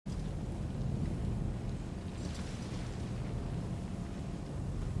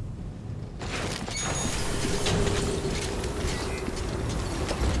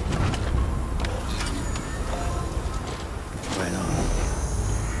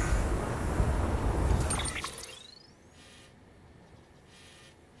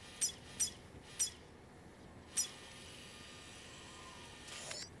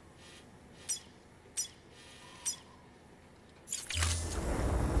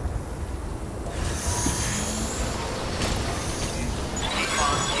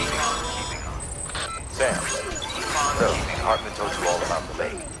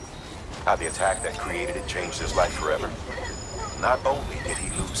How the attack that created it changed his life forever. Not only did he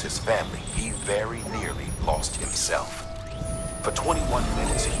lose his family, he very nearly lost himself. For 21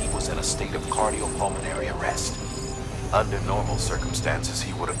 minutes, he was in a state of cardiopulmonary arrest. Under normal circumstances,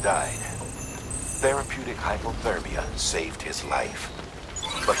 he would have died. Therapeutic hypothermia saved his life.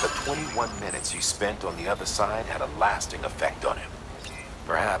 But the 21 minutes he spent on the other side had a lasting effect on him.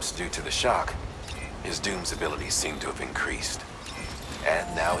 Perhaps due to the shock, his Doom's abilities seem to have increased.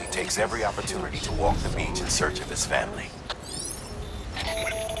 And now he takes every opportunity to walk the beach in search of his family.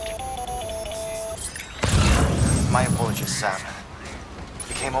 My apologies, Sam.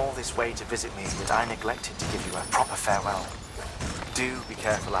 You came all this way to visit me, yet I neglected to give you a proper farewell. Do be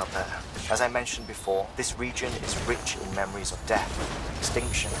careful out there. As I mentioned before, this region is rich in memories of death and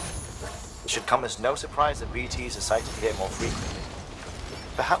extinction. It should come as no surprise that BTs are sighted here more frequently.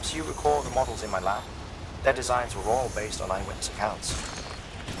 Perhaps you recall the models in my lab? Their designs were all based on eyewitness accounts.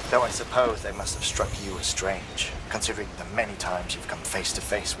 Though I suppose they must have struck you as strange, considering the many times you've come face to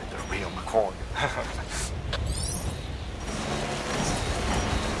face with the real McCoy.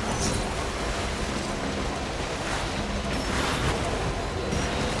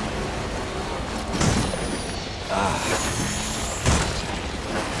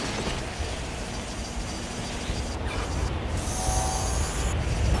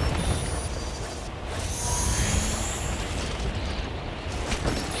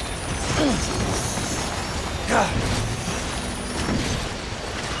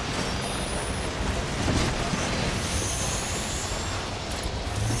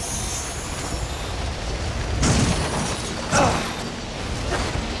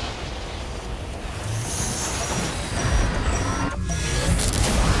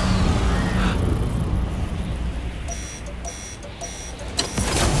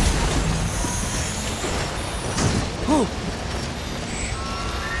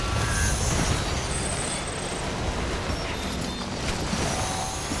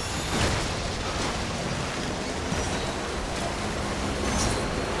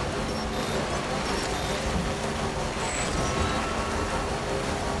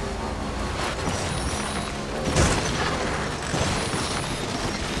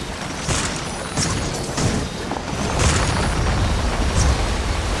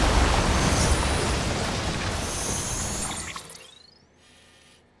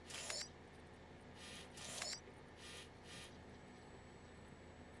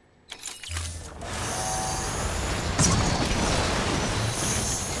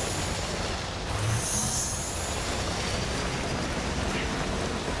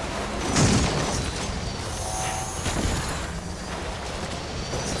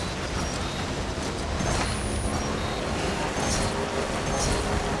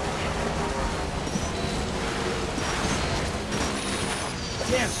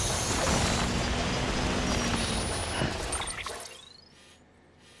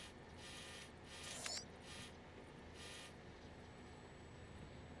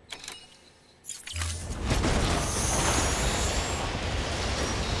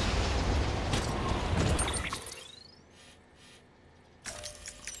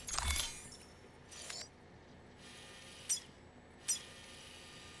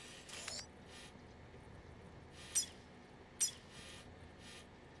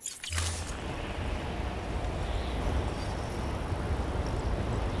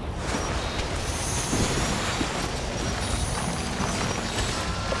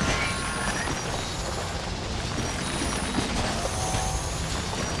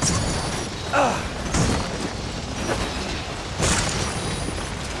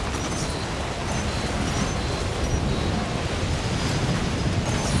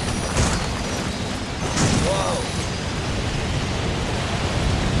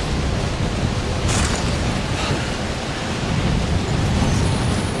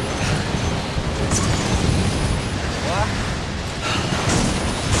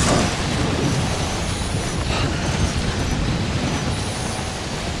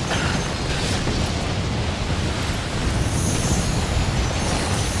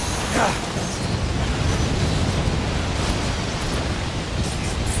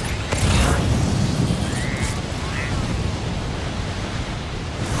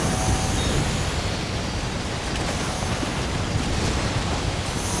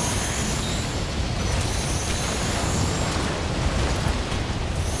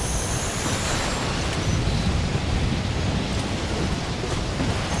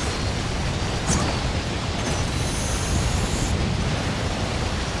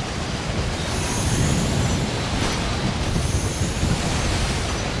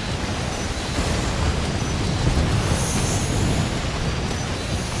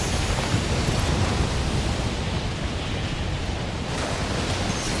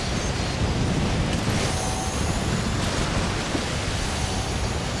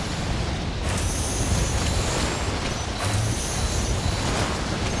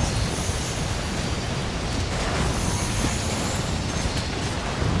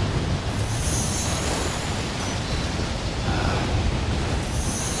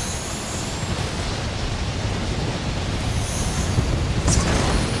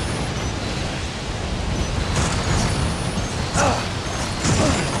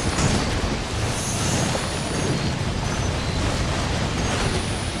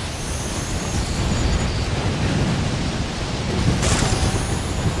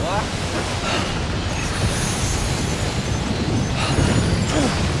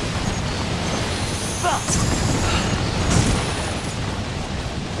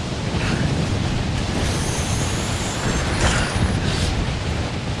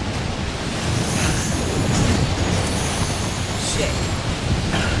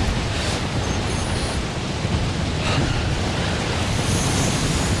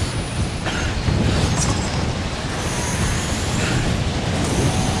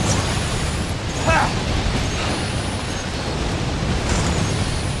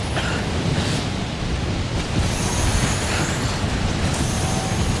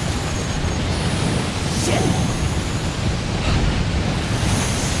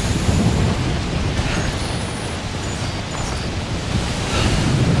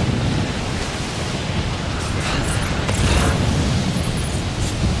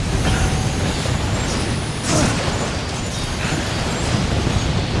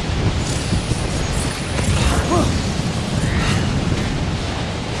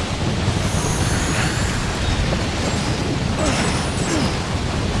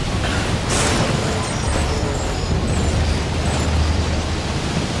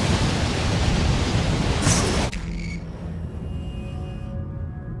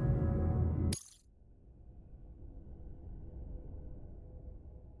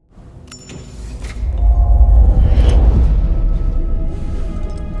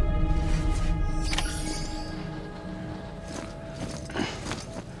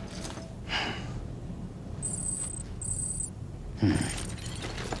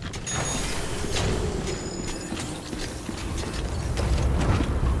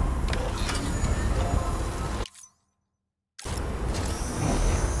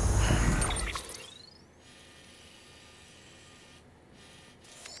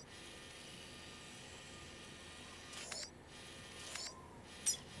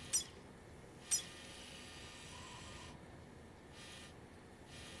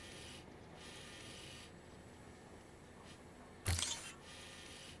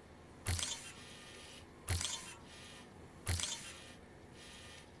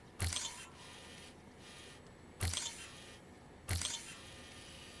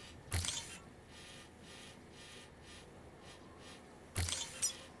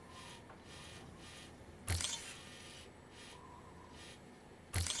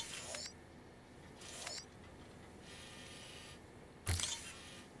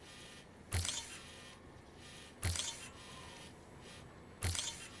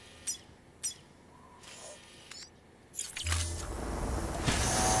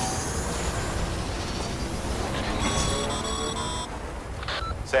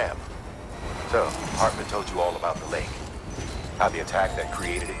 Sam, so Hartman told you all about the lake. How the attack that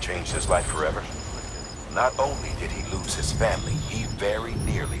created it changed his life forever. Not only did he lose his family, he very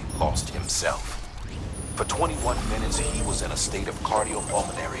nearly lost himself. For 21 minutes, he was in a state of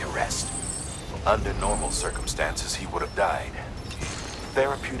cardiopulmonary arrest. Under normal circumstances, he would have died.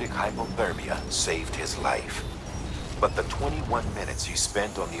 Therapeutic hypothermia saved his life. But the 21 minutes he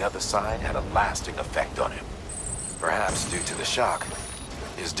spent on the other side had a lasting effect on him. Perhaps due to the shock,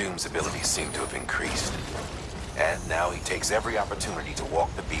 his Doom's abilities seem to have increased. And now he takes every opportunity to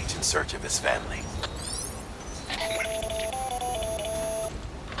walk the beach in search of his family.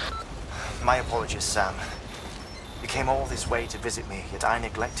 My apologies, Sam. You came all this way to visit me, yet I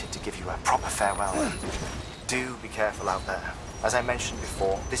neglected to give you a proper farewell. Do be careful out there. As I mentioned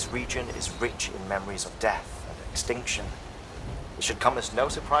before, this region is rich in memories of death and extinction. It should come as no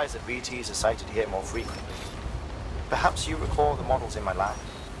surprise that VTs are sighted here more frequently. Perhaps you recall the models in my lab.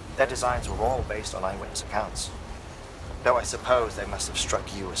 Their designs were all based on eyewitness accounts. Though I suppose they must have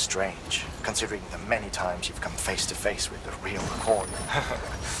struck you as strange, considering the many times you've come face to face with the real recording.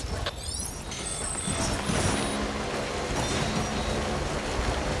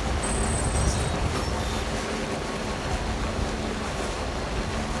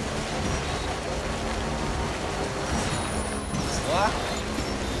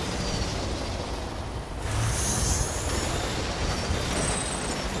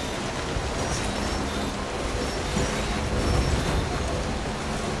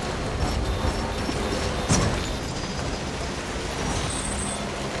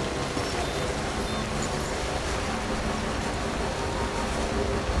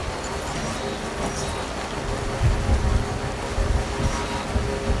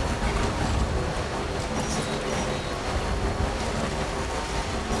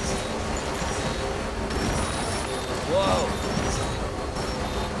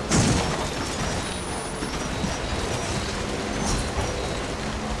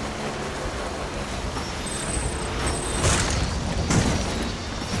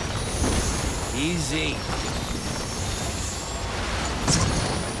 Easy.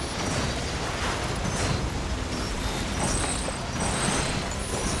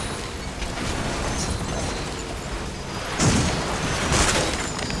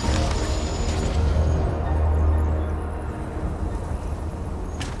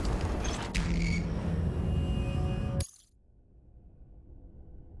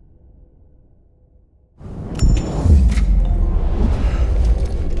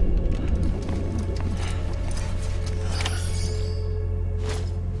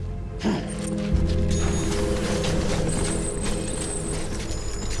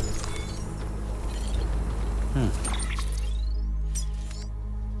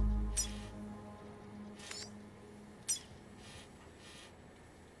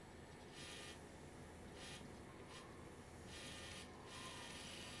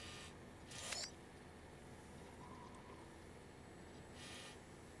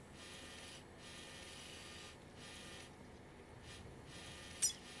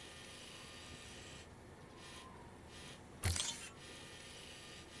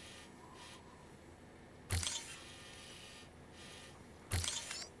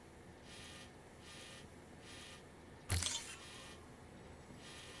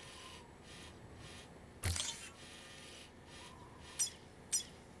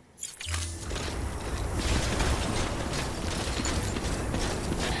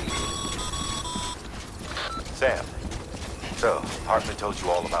 Sam, so Hartman told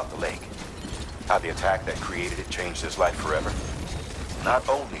you all about the lake. How the attack that created it changed his life forever. Not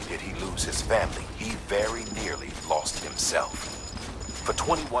only did he lose his family, he very nearly lost himself. For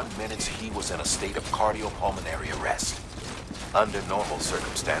 21 minutes, he was in a state of cardiopulmonary arrest. Under normal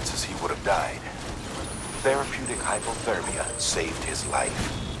circumstances, he would have died. Therapeutic hypothermia saved his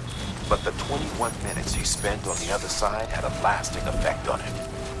life. But the 21 minutes he spent on the other side had a lasting effect on him.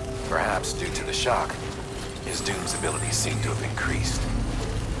 Perhaps due to the shock, his Doom's abilities seem to have increased.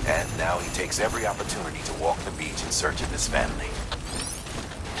 And now he takes every opportunity to walk the beach in search of his family.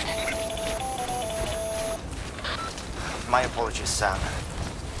 My apologies, Sam.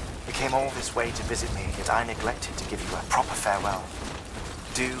 You came all this way to visit me, yet I neglected to give you a proper farewell.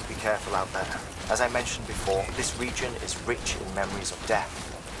 Do be careful out there. As I mentioned before, this region is rich in memories of death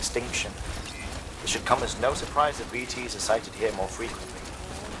and extinction. It should come as no surprise that BTs are sighted here more frequently.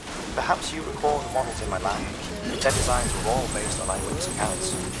 Perhaps you recall the models in my lab. Their designs were all based on eyewitness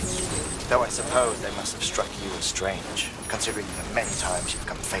accounts. Though I suppose they must have struck you as strange, considering the many times you've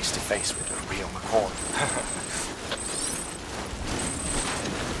come face to face with a real McCoy.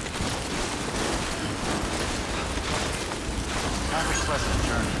 Have a pleasant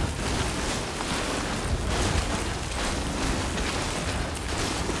journey.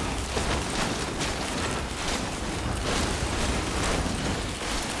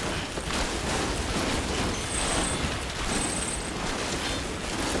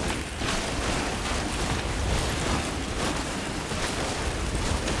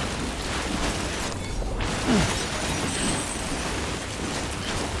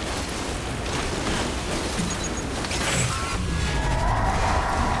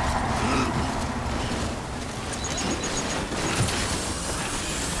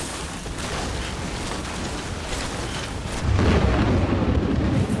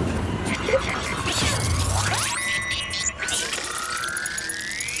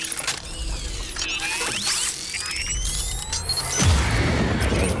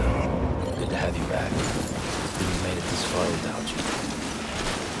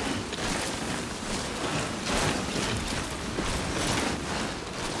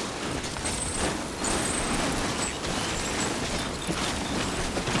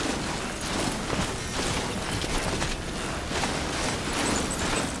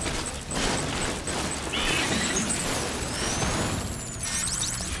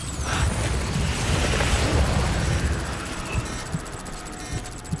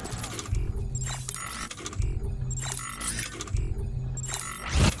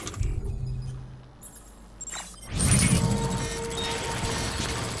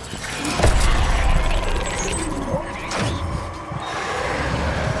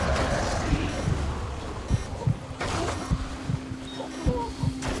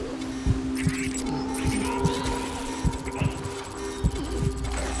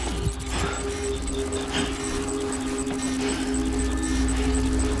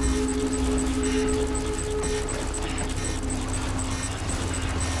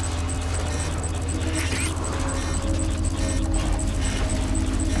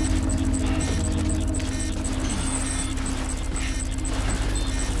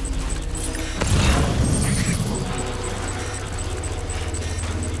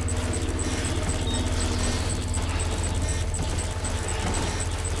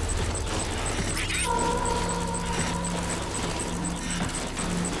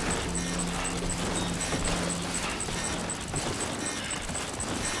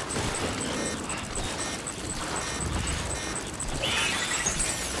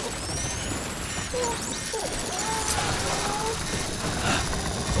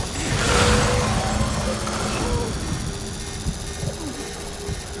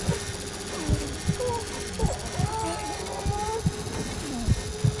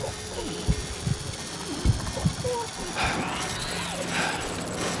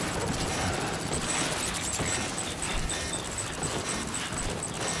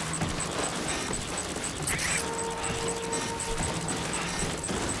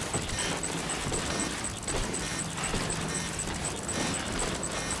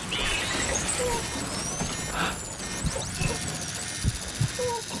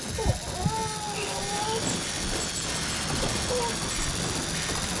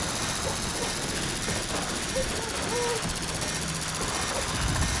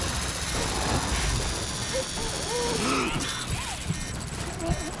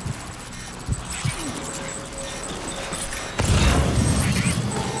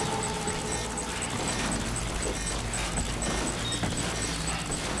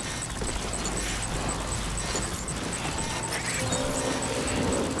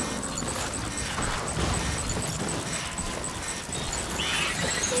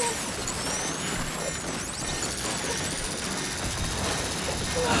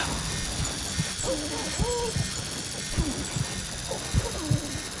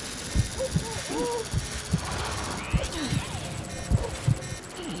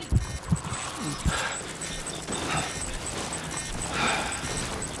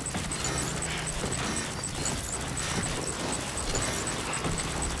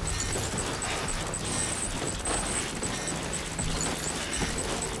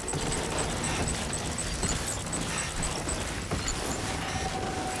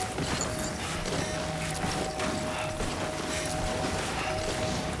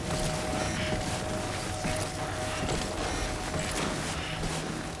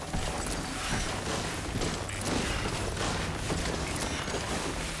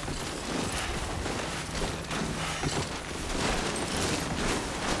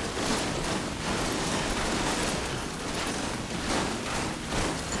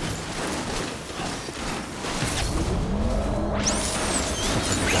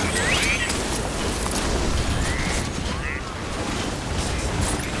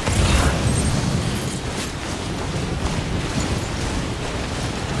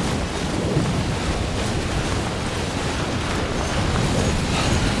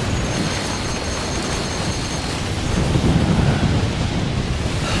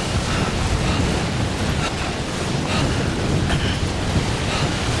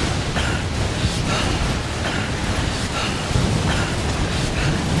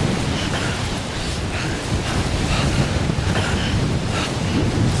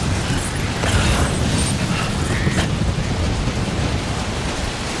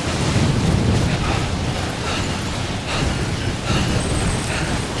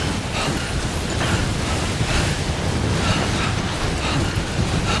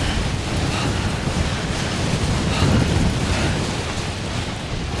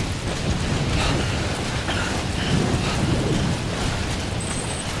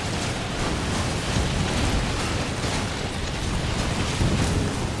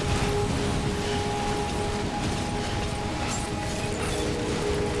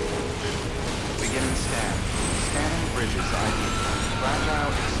 Bridges ID.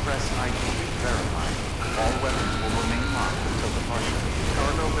 Fragile Express ID verified. All weapons will remain locked until departure.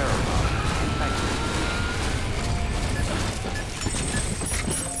 Cargo verified. Thank you.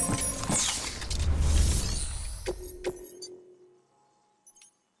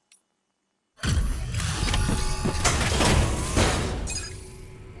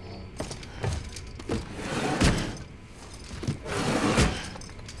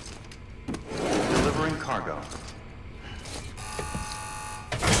 Delivering cargo.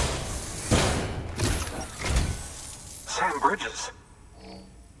 Sam Bridges.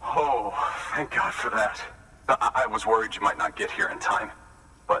 Oh, thank God for that. I was worried you might not get here in time.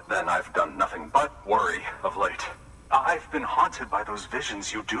 But then I've done nothing but worry of late. I've been haunted by those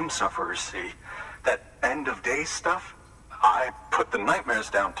visions you doom sufferers see. That end of days stuff. I put the nightmares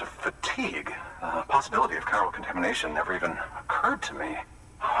down to fatigue. The possibility of chiral contamination never even occurred to me.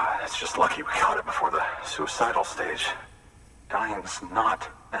 It's just lucky we caught it before the suicidal stage. Dying's not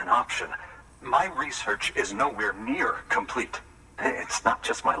an option. My research is nowhere near complete. It's not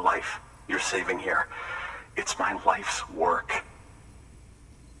just my life you're saving here. It's my life's work.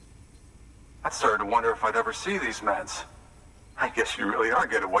 I started to wonder if I'd ever see these meds. I guess you really are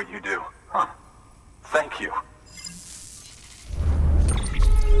good at what you do, huh? Thank you.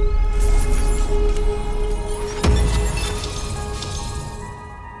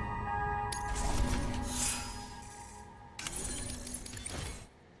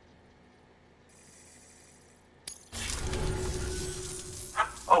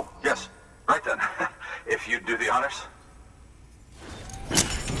 Oh, yes. Right then. If you'd do the honors.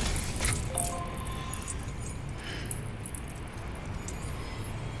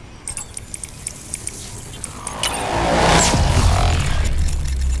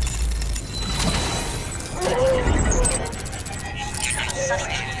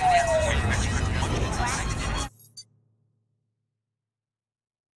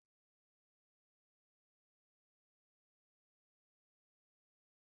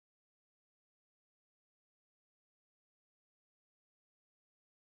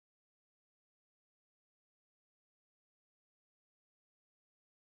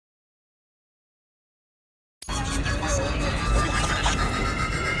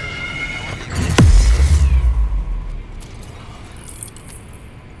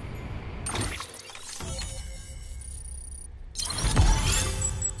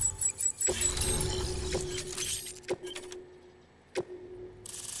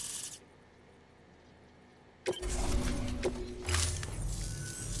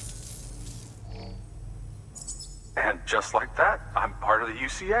 And just like that, I'm part of the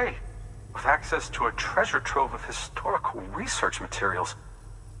UCA, with access to a treasure trove of historical research materials.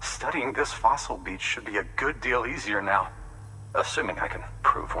 Studying this fossil beach should be a good deal easier now, assuming I can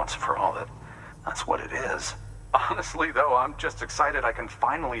prove once for all that that's what it is. Honestly, though, I'm just excited I can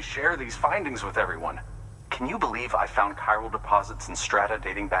finally share these findings with everyone. Can you believe I found chiral deposits in strata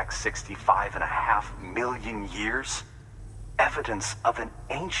dating back 65.5 million years? Evidence of an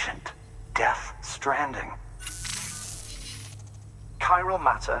ancient death stranding. Chiral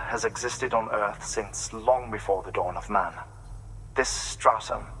matter has existed on Earth since long before the dawn of man. This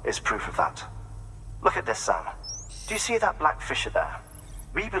stratum is proof of that. Look at this, Sam. Do you see that black fissure there?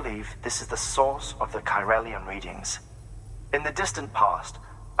 We believe this is the source of the Chiralian readings. In the distant past,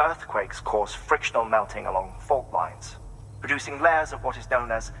 earthquakes caused frictional melting along fault lines, producing layers of what is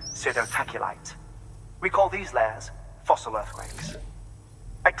known as pseudotachylite. We call these layers fossil earthquakes.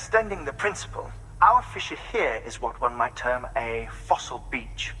 Extending the principle, our fissure here is what one might term a fossil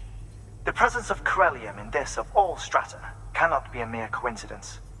beach. The presence of chiralium in this of all strata cannot be a mere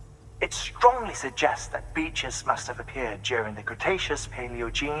coincidence. It strongly suggests that beaches must have appeared during the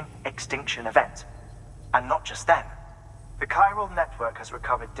Cretaceous-Paleogene extinction event. And not just then. The chiral network has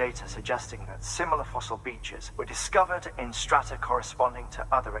recovered data suggesting that similar fossil beaches were discovered in strata corresponding to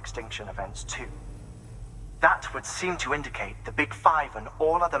other extinction events too. That would seem to indicate the Big Five and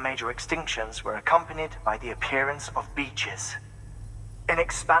all other major extinctions were accompanied by the appearance of beaches. In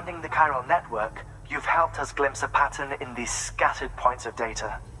expanding the chiral network, you've helped us glimpse a pattern in these scattered points of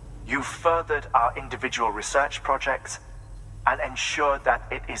data. You've furthered our individual research projects and ensured that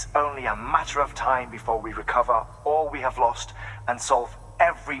it is only a matter of time before we recover all we have lost and solve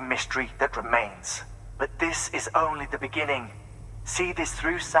every mystery that remains. But this is only the beginning. See this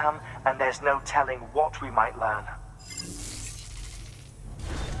through, Sam, and there's no telling what we might learn.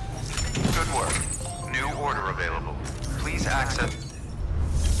 Good work. New order available. Please access...